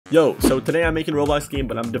Yo, so today I'm making a Roblox game,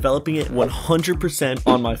 but I'm developing it 100%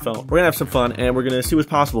 on my phone. We're gonna have some fun, and we're gonna see what's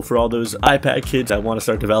possible for all those iPad kids that want to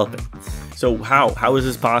start developing. So how is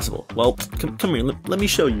this possible? Well, come here, let me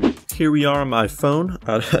show you. Here we are on my phone.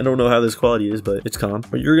 I don't know how this quality is, but it's calm.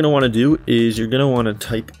 What you're gonna wanna do is you're gonna wanna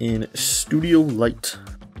type in Studio Lite.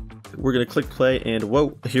 We're gonna click play, and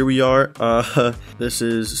whoa, here we are. This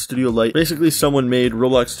is Studio Lite. Basically, someone made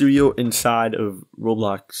Roblox Studio inside of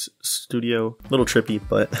Roblox Studio. A little trippy,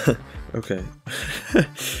 but okay.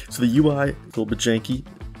 So the UI is a little bit janky.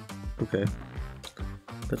 Okay,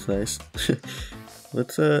 that's nice.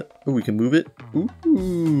 Let's oh, we can move it.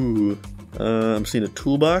 Ooh, I'm seeing a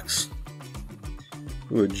toolbox.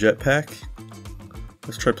 Ooh, a jetpack.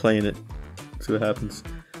 Let's try playing it. See what happens.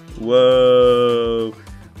 Whoa.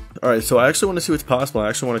 Alright, so I actually want to see what's possible. I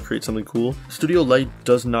actually want to create something cool. Studio Lite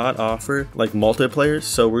does not offer like multiplayer,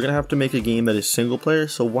 so we're gonna have to make a game that is single player.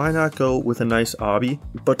 So why not go with a nice obby?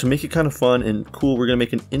 But to make it kind of fun and cool, we're gonna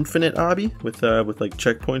make an infinite obby with like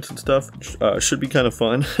checkpoints and stuff. Should be kind of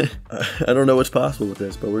fun. I don't know what's possible with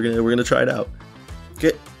this, but we're gonna try it out.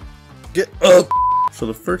 Get up. So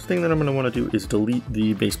the first thing that I'm gonna want to do is delete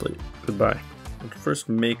the base plate. Goodbye. Let's first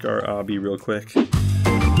make our obby real quick.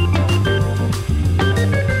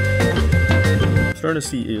 Starting to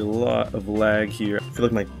see a lot of lag here. I feel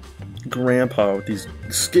like my grandpa with these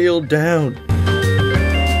scaled down.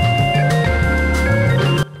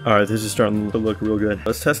 Alright, this is starting to look real good.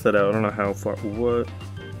 Let's test that out. I don't know how far. What?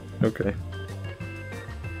 Okay.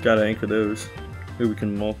 Gotta anchor those. Maybe we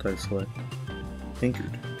can multi-select.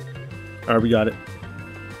 Anchored. Alright, we got it.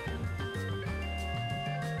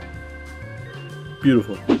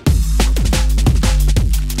 Beautiful.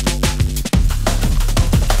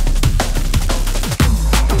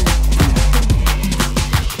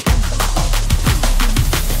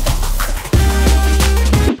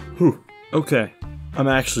 Whew. Okay, I'm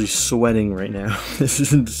actually sweating right now. This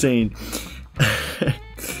is insane.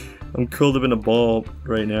 I'm curled up in a ball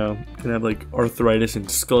right now. Gonna have like arthritis and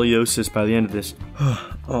scoliosis by the end of this.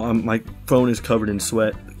 Oh, my phone is covered in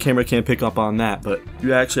sweat. The camera can't pick up on that, but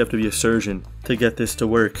you actually have to be a surgeon to get this to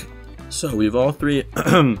work. So we have all three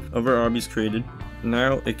of our obbies created.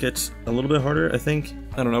 Now it gets a little bit harder, I think.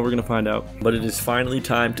 I don't know, we're gonna find out. But it is finally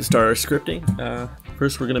time to start our scripting.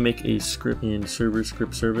 First, we're gonna make a script in server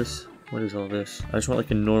script service. What is all this? I just want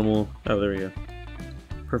like a normal. Oh, there we go.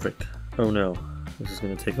 Perfect. Oh no, this is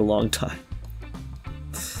gonna take a long time.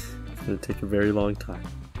 It's gonna take a very long time.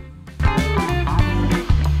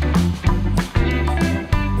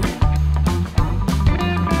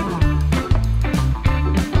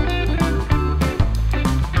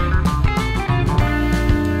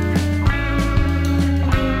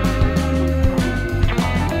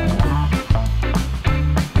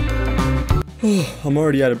 I'm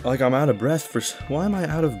already out of, I'm out of breath for, why am I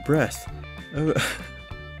out of breath?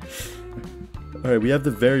 Alright, we have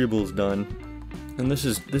the variables done, and this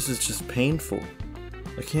is just painful.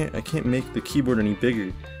 I can't make the keyboard any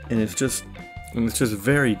bigger, and it's just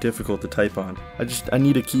very difficult to type on. I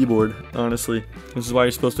need a keyboard, honestly. This is why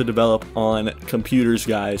you're supposed to develop on computers,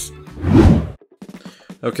 guys.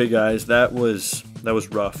 Okay guys, that was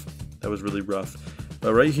rough. That was really rough.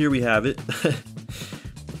 But right here we have it.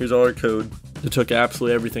 Here's all our code. It took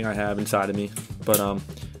absolutely everything I have inside of me, but I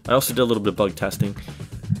also did a little bit of bug testing.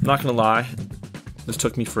 I'm not gonna lie, this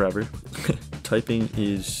took me forever. Typing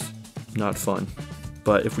is not fun,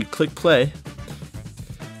 but if we click play,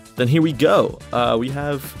 then here we go. We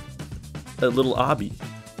have a little obby.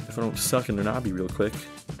 If I don't suck in an obby real quick,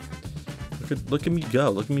 look at me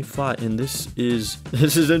go, look at me fly, and this is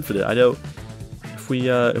infinite. I know if we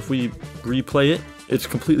replay it, it's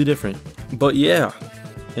completely different, but yeah.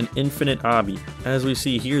 An infinite obby. As we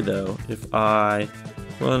see here though, if I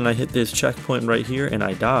run and I hit this checkpoint right here and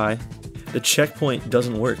I die, the checkpoint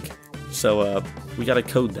doesn't work. So we gotta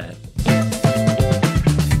code that.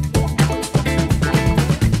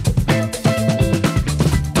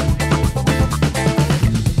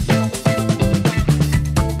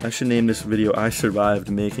 I should name this video "I survived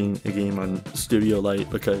making a game on Studio Lite"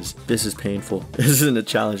 because this is painful. This isn't a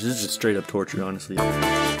challenge, this is just straight up torture, honestly.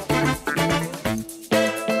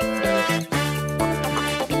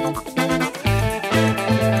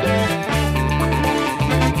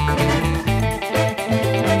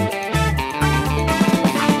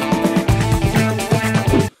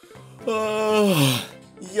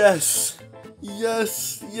 Yes,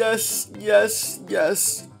 yes, yes, yes,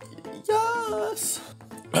 yes, yes.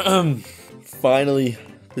 Finally,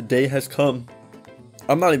 the day has come.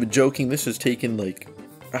 I'm not even joking, this has taken like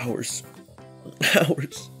hours.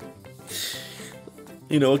 Hours.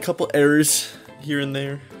 You know, a couple errors here and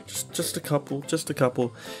there, just a couple,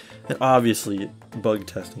 and obviously bug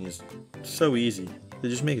testing is so easy. They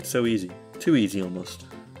just make it so easy, too easy almost.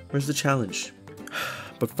 Where's the challenge?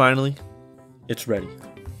 But finally, it's ready.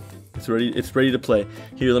 It's ready to play.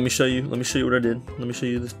 Here, let me show you what I did. Let me show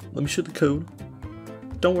you this. Let me show the code.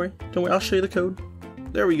 Don't worry, I'll show you the code.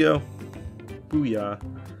 There we go. Booyah.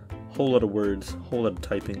 Whole lot of words, whole lot of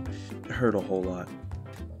typing. It hurt a whole lot.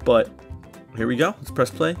 But here we go. Let's press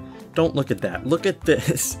play. Don't look at that. Look at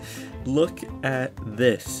this. Look at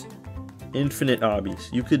this. Infinite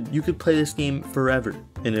obbies. You could play this game forever.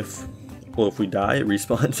 And if we die, it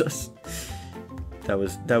respawns us. That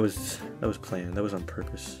was planned. That was on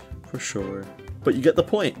purpose, for sure. But you get the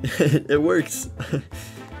point. It works.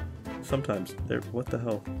 Sometimes. What the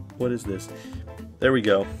hell? What is this? There we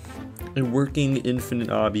go. A working infinite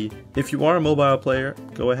obby. If you are a mobile player,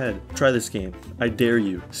 go ahead. Try this game. I dare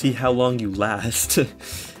you. See how long you last.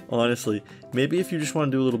 Honestly. Maybe if you just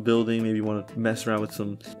want to do a little building, maybe you want to mess around with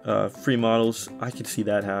some free models, I could see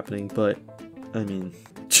that happening. But, I mean,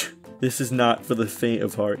 this is not for the faint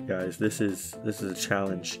of heart, guys. This is a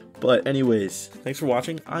challenge. But anyways, thanks for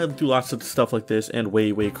watching. I'll do lots of stuff like this and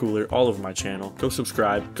way, way cooler all over my channel. Go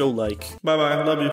subscribe. Go like. Bye-bye. Love you.